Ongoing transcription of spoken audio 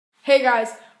Hey guys,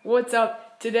 what's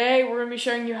up? Today we're going to be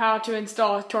showing you how to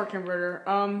install a torque converter.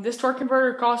 This torque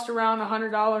converter costs around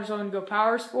 $100 on Go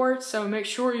Power Sports, so make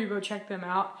sure you go check them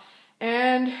out.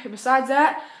 And besides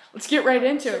that, let's get right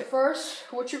into it. First,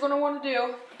 what you're going to want to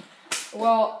do,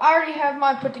 well, I already have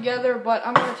mine put together, but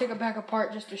I'm going to take it back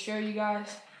apart just to show you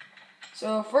guys.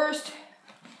 So first,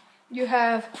 you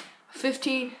have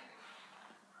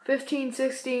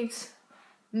 15/16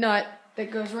 nut that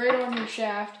goes right on your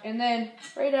shaft, and then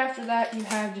right after that you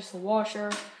have just a washer,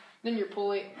 then your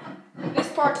pulley. This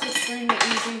part's extremely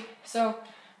easy. So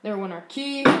there went our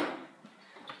key.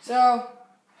 So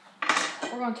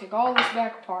we're going to take all this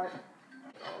back apart.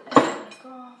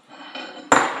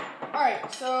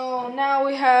 Alright, so now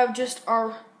we have just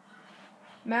our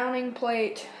mounting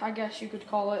plate, I guess you could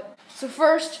call it. So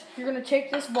first, you're going to take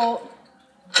this bolt,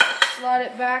 slide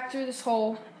it back through this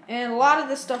hole, and a lot of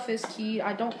this stuff is keyed.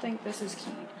 I don't think this is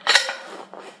keyed.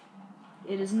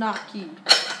 It is not keyed.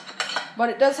 But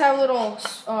it does have a little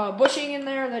bushing in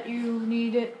there that you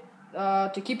need it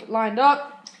to keep it lined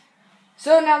up.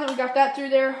 So now that we got that through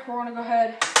there, we're going to go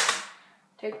ahead,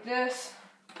 take this,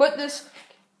 put this,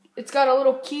 it's got a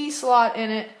little key slot in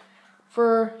it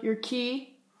for your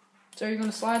key. So you're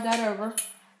going to slide that over.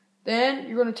 Then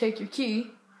you're going to take your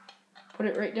key, put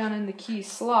it right down in the key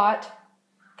slot,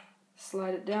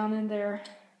 slide it down in there.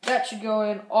 That should go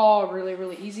in all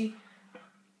really easy.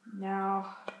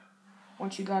 Now,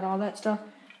 once you got all that stuff,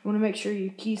 you want to make sure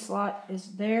your key slot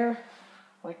is there,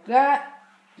 like that.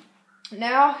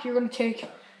 Now, you're going to take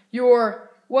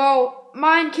your, well,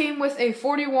 mine came with a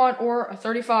 41 or a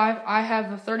 35. I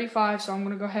have the 35, so I'm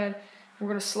going to go ahead. We're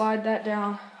going to slide that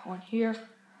down on here,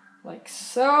 like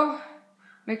so,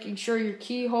 making sure your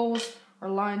keyholes are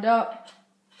lined up.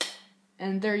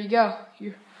 And there you go.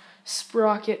 Your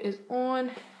sprocket is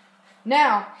on.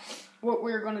 Now, what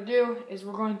we're going to do is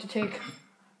we're going to take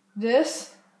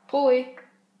this pulley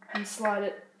and slide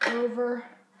it over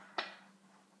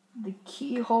the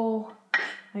keyhole.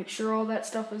 Make sure all that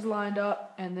stuff is lined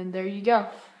up, and then there you go.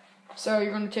 So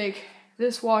you're going to take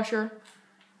this washer.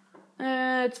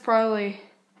 It's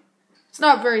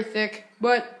not very thick,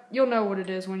 but you'll know what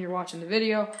it is when you're watching the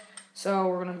video. So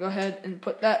we're going to go ahead and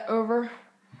put that over.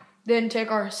 Then take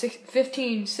our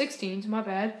 15/16, my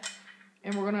bad,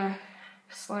 and we're going to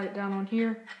slide it down on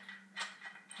here,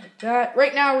 like that.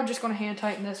 Right now, we're just going to hand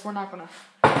tighten this. We're not going to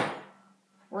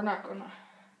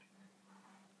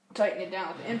tighten it down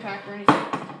with the impact or anything.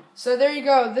 So there you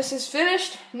go. This is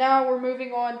finished. Now we're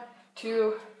moving on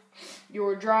to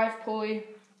your drive pulley.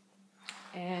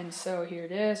 And so here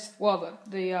it is. Well,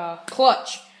 the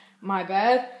clutch, my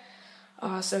bad.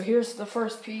 So here's the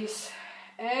first piece.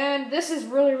 And this is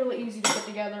really easy to put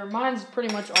together. Mine's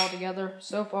pretty much all together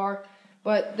so far.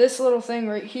 But this little thing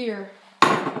right here,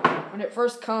 when it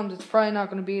first comes, it's probably not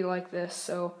going to be like this.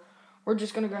 So we're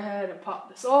just going to go ahead and pop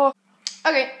this off.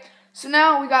 Okay, so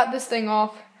now we got this thing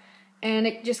off. And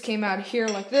it just came out of here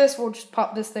like this. We'll just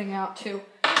pop this thing out too.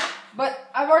 But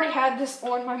I've already had this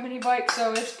on my mini bike,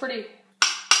 so it's pretty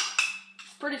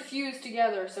fused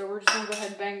together. So we're just going to go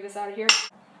ahead and bang this out of here.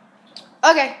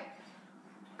 Okay.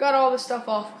 Got all this stuff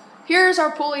off. Here's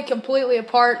our pulley completely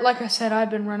apart. Like I said, I've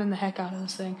been running the heck out of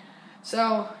this thing.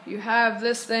 So you have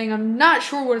this thing. I'm not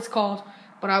sure what it's called,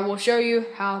 but I will show you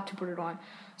how to put it on.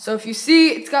 So if you see,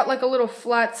 it's got like a little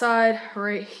flat side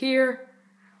right here.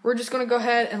 We're just going to go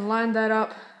ahead and line that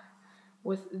up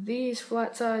with these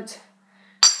flat sides.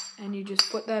 And you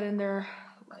just put that in there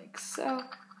like so.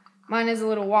 Mine is a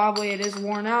little wobbly. It is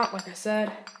worn out, like I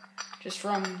said, just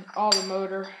from all the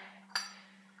motor.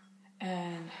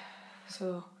 And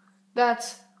so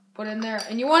that's put in there.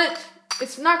 And you want it,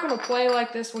 it's not going to play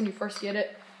like this when you first get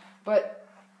it. But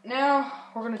now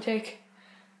we're going to take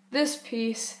this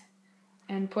piece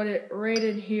and put it right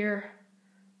in here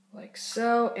like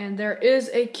so. And there is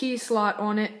a key slot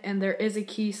on it. And there is a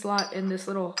key slot in this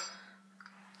little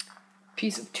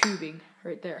piece of tubing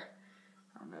right there.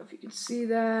 I don't know if you can see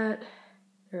that.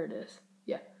 There it is.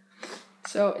 Yeah.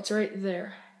 So it's right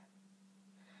there.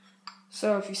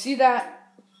 So if you see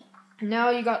that,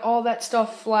 now you got all that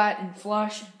stuff flat and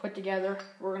flush and put together.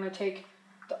 We're going to take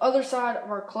the other side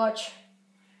of our clutch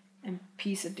and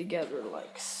piece it together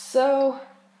like so.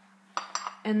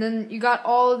 And then you got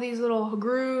all of these little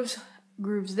grooves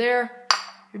there.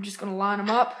 You're just going to line them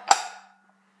up.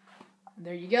 And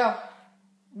there you go.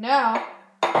 Now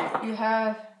you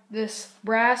have this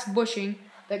brass bushing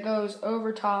that goes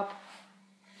over top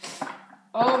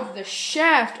of the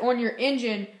shaft on your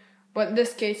engine. But in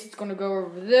this case, it's going to go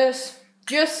over this,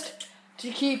 just to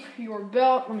keep your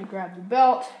belt. Let me grab the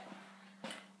belt.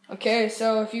 Okay,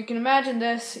 so if you can imagine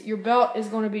this, your belt is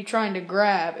going to be trying to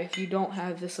grab if you don't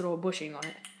have this little bushing on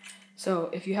it. So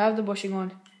if you have the bushing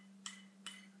on,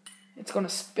 it's going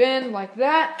to spin like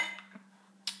that,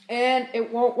 and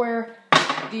it won't wear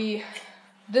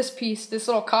this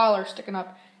little collar sticking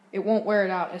up, it won't wear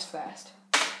it out as fast.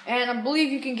 And I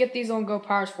believe you can get these on Go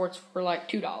Power Sports for like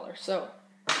 $2. So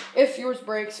if yours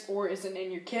breaks or isn't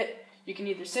in your kit, you can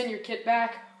either send your kit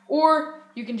back or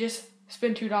you can just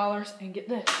spend $2 and get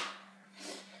this.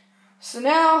 So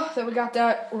now that we got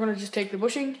that, we're going to just take the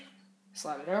bushing,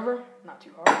 slide it over, not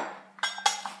too hard.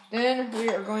 Then we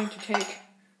are going to take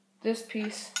this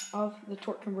piece of the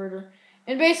torque converter,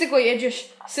 and basically it just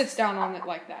sits down on it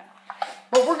like that.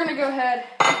 But we're going to go ahead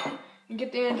and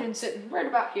get the engine sitting right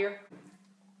about here.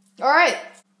 Alright,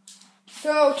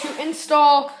 so to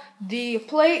install the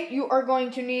plate, you are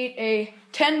going to need a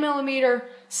 10mm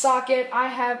socket. I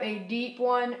have a deep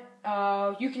one.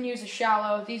 You can use a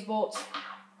shallow. These bolts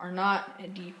are not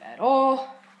deep at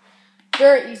all.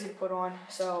 Very easy to put on,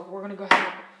 so we're going to go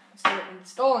ahead and start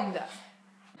installing them.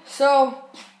 So,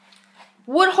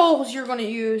 what holes you're going to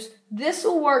use, this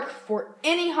will work for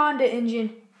any Honda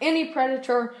engine, any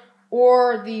Predator,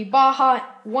 or the Baja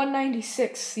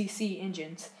 196cc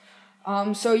engines.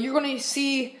 So you're going to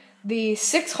see the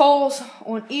 6 holes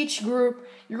on each group.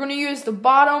 You're going to use the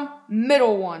bottom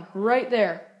middle one right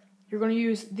there. You're going to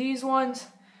use these ones.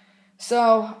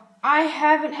 So I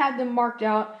haven't had them marked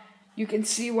out. You can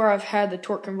see where I've had the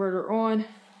torque converter on.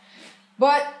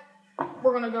 But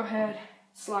we're going to go ahead and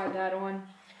slide that on.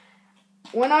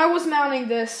 When I was mounting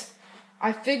this,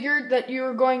 I figured that you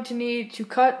were going to need to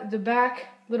cut the back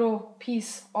little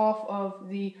piece off of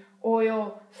the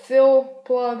oil fill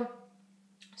plug.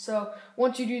 So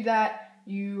once you do that,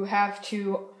 you have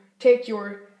to take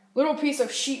your little piece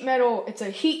of sheet metal. It's a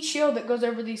heat shield that goes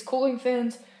over these cooling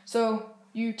fins. So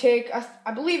you take,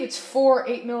 I believe it's 4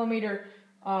 8mm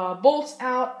bolts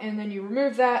out, and then you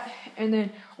remove that, and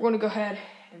then we're going to go ahead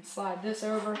and slide this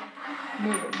over.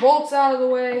 Move the bolts out of the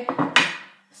way.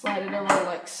 Slide it over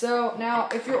like so. Now,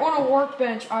 if you're on a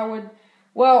workbench,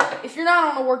 if you're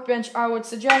not on a workbench, I would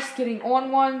suggest getting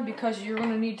on one, because you're going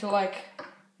to need to,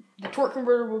 the torque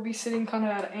converter will be sitting kind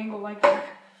of at an angle like that.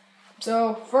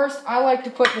 So, first, I like to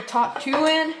put the top 2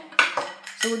 in.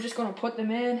 So, we're just going to put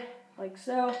them in like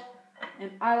so.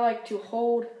 And I like to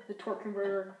hold the torque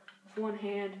converter with one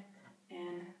hand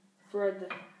and thread the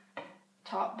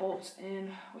top bolts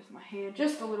in with my hand.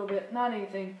 Just a little bit, not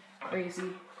anything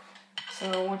crazy.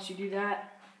 So once you do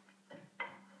that,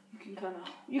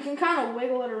 you can kind of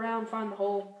wiggle it around, find the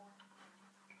hole.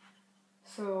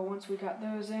 So once we got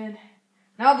those in,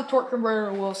 now the torque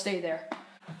converter will stay there.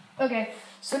 Okay,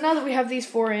 so now that we have these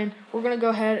 4 in, we're going to go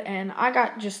ahead, and I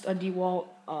got just a DeWalt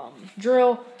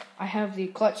drill. I have the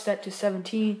clutch set to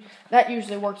 17. That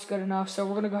usually works good enough, so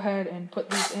we're going to go ahead and put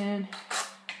these in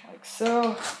like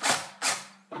so.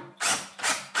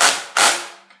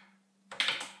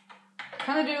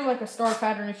 Kind of do like a star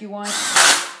pattern if you want.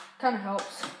 Kind of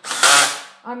helps.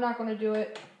 I'm not going to do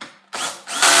it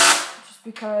just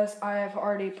because I have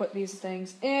already put these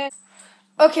things in.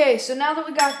 Okay, so now that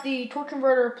we got the torque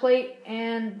converter plate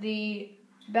and the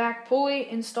back pulley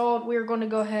installed, we're going to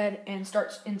go ahead and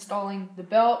start installing the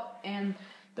belt and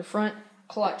the front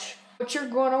clutch. What you're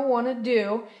going to want to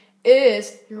do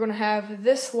is you're going to have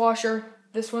this washer.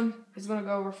 This one is going to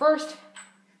go over first,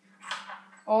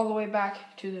 all the way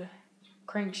back to the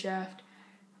crankshaft,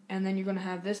 and then you're going to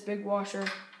have this big washer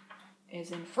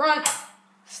is in front,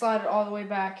 slide it all the way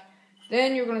back.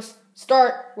 Then you're going to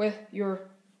start with your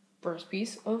first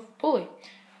piece of pulley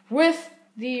with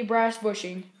the brass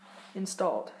bushing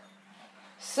installed.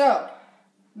 So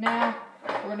now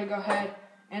we're going to go ahead,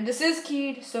 and this is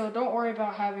keyed, so don't worry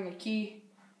about having a key,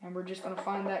 and we're just going to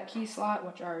find that key slot,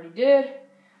 which I already did.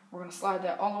 We're going to slide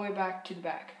that all the way back to the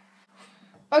back.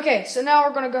 Okay, so now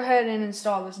we're going to go ahead and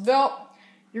install this belt.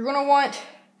 You're going to want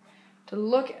to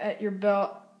look at your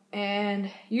belt, and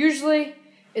usually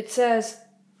it says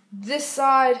this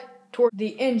side toward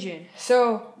the engine.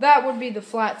 So that would be the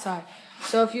flat side.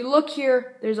 So if you look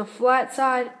here, there's a flat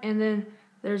side, and then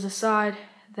there's a side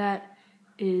that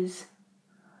is,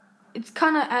 it's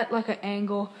kind of at like an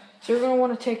angle. So you're going to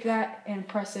want to take that and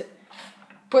press it.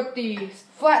 Put the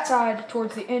flat side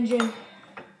towards the engine,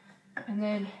 and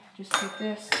then just take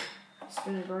this,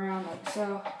 spin it around like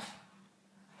so.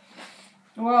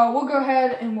 Well, we'll go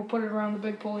ahead and we'll put it around the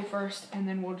big pulley first, and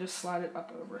then we'll just slide it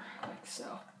up over like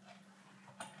so.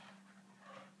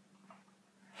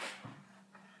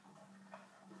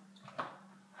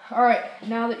 Alright,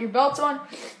 now that your belt's on,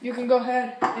 you can go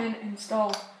ahead and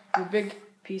install your big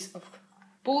piece of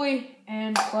pulley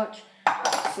and clutch.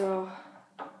 So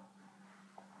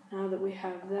now that we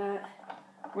have that,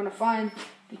 we're going to find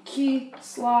the key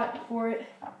slot for it,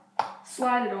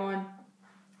 slide it on.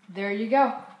 There you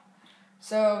go.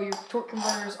 So your torque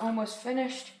converter is almost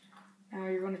finished. Now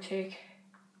you're going to take,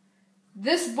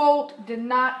 this bolt did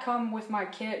not come with my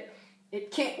kit.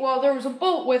 It can't, well, there was a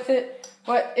bolt with it,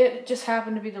 but it just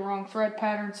happened to be the wrong thread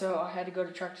pattern, so I had to go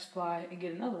to Tractor Supply and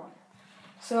get another one.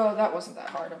 So that wasn't that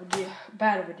hard of a deal,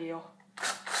 bad of a deal.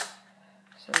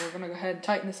 So we're going to go ahead and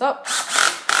tighten this up.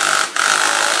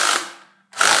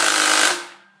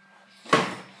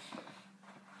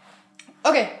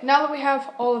 Okay, now that we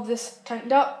have all of this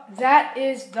tightened up, that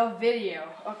is the video,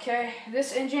 okay?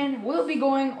 This engine will be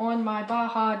going on my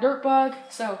Baja Dirt Bug,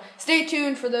 so stay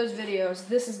tuned for those videos.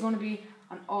 This is going to be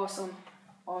an awesome,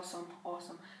 awesome,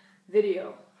 awesome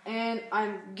video. And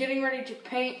I'm getting ready to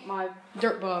paint my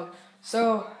Dirt Bug,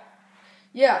 so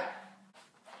yeah.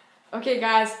 Okay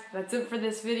guys, that's it for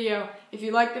this video. If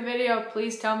you liked the video,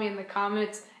 please tell me in the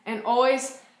comments. And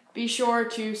always be sure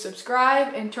to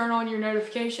subscribe and turn on your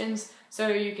notifications so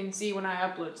you can see when I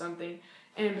upload something.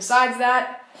 And besides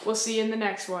that, we'll see you in the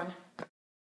next one.